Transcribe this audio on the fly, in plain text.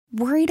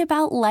Worried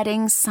about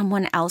letting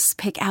someone else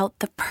pick out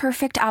the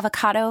perfect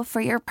avocado for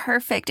your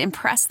perfect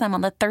impress them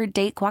on the third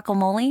date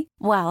guacamole?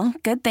 Well,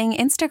 good thing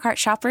Instacart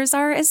shoppers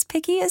are as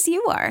picky as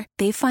you are.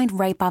 They find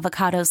ripe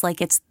avocados like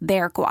it's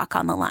their guac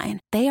on the line.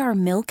 They are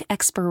milk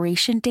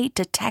expiration date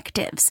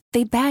detectives.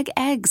 They bag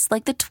eggs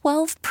like the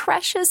 12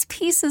 precious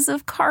pieces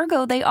of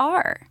cargo they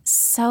are.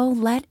 So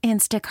let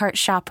Instacart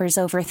shoppers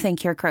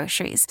overthink your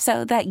groceries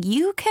so that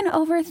you can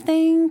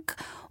overthink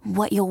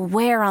what you'll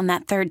wear on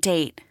that third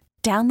date.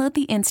 Download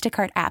the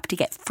Instacart app to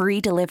get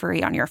free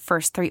delivery on your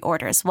first 3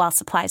 orders while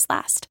supplies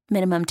last.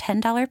 Minimum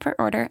 $10 per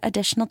order.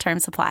 Additional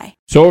terms apply.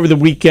 So over the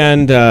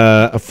weekend,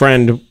 a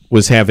friend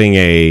was having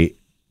a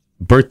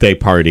birthday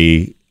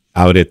party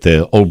out at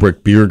the Old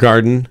Brick Beer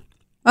Garden.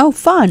 Oh,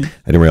 fun. I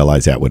didn't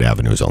realize Atwood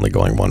Avenue is only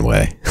going one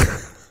way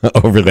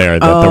over there,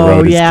 that the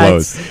road is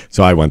closed.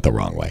 So I went the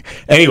wrong way.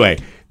 Anyway,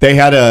 they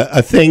had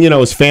a thing, it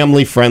was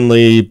family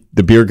friendly.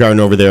 The beer garden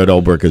over there at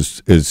Old Brick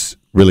is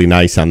really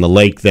nice on the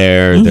lake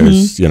there. Mm-hmm.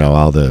 There's,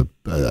 all the,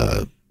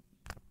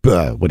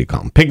 what do you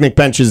call them? Picnic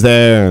benches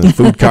there, and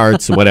food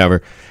carts,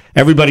 whatever.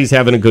 Everybody's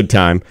having a good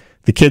time.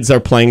 The kids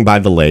are playing by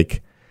the lake.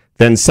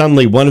 Then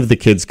suddenly one of the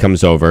kids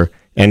comes over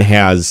and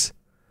has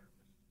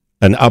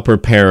an upper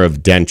pair of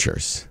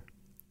dentures.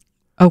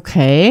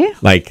 Okay.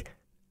 Like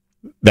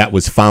that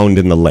was found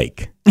in the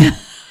lake.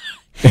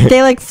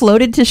 They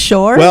floated to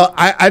shore? Well,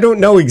 I don't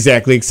know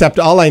exactly, except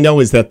all I know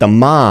is that the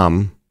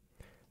mom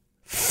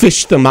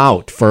fished them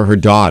out for her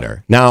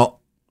daughter. Now,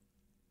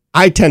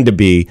 I tend to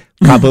be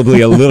probably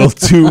a little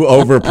too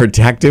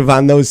overprotective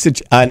on those,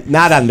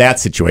 not on that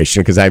situation,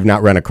 because I've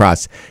not run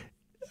across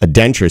a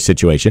denture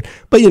situation.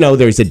 But,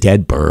 there's a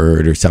dead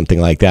bird or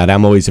something like that.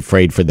 I'm always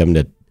afraid for them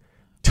to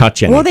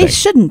touch anything. Well, they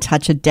shouldn't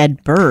touch a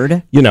dead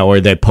bird. Or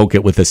they poke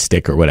it with a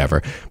stick or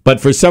whatever. But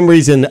for some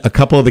reason, a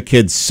couple of the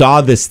kids saw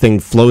this thing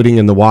floating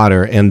in the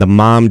water, and the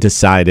mom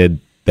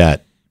decided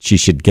that she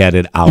should get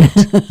it out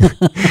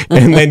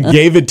and then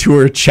gave it to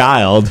her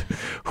child,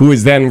 who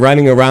was then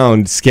running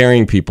around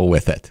scaring people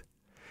with it.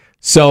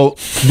 So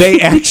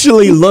they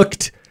actually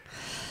looked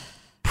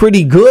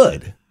pretty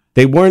good.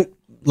 They weren't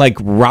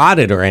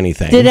rotted or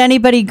anything. Did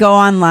anybody go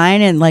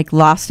online and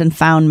Lost and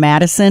Found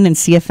Madison and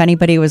see if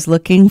anybody was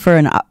looking for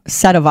a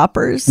set of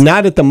uppers?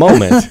 Not at the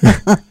moment.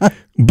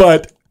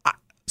 But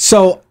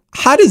so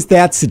how does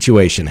that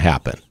situation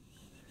happen?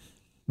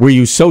 Were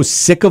you so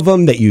sick of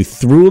them that you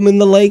threw them in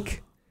the lake?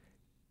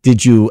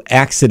 Did you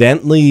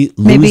accidentally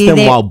lose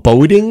them while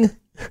boating?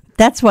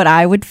 That's what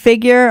I would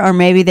figure. Or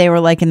maybe they were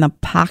in the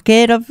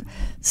pocket of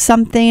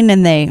something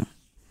and they...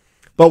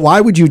 But why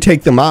would you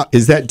take them out?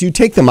 Do you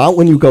take them out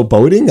when you go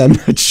boating? I'm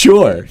not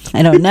sure.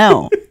 I don't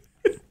know.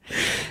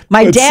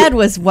 My dad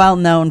was well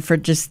known for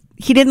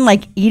he didn't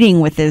like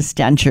eating with his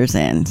dentures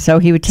in. So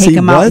he would take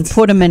them out and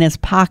put them in his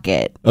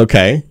pocket.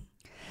 Okay.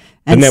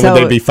 And then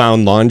would they be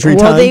found laundry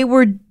time? Well, they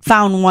were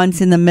found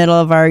once in the middle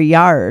of our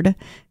yard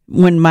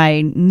when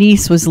my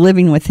niece was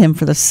living with him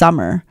for the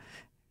summer.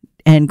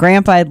 And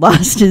Grandpa had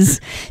lost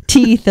his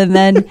teeth, and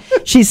then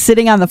she's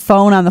sitting on the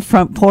phone on the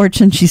front porch,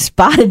 and she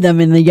spotted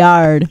them in the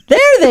yard.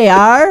 There they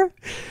are.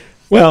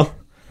 Well,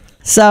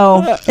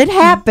 so it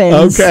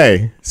happens.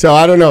 Okay, so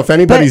I don't know if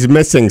anybody's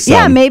missing some.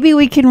 Yeah, maybe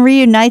we can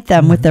reunite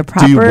them with their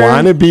proper. Do you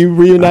want to be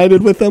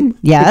reunited with them?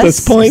 Yes. At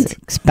this point, it's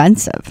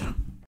expensive.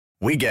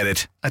 We get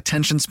it.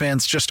 Attention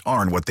spans just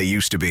aren't what they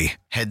used to be.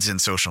 Heads in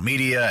social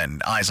media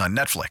and eyes on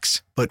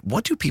Netflix. But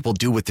what do people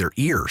do with their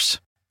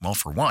ears? Well,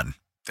 for one,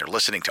 they're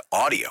listening to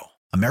audio.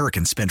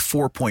 Americans spend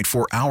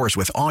 4.4 hours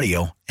with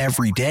audio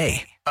every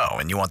day. Oh,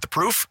 and you want the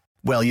proof?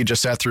 Well, you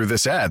just sat through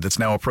this ad that's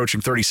now approaching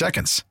 30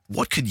 seconds.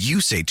 What could you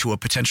say to a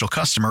potential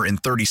customer in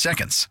 30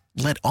 seconds?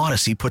 Let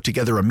Odyssey put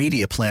together a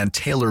media plan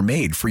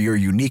tailor-made for your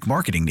unique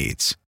marketing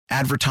needs.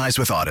 Advertise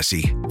with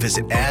Odyssey.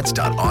 Visit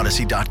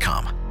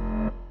ads.odyssey.com.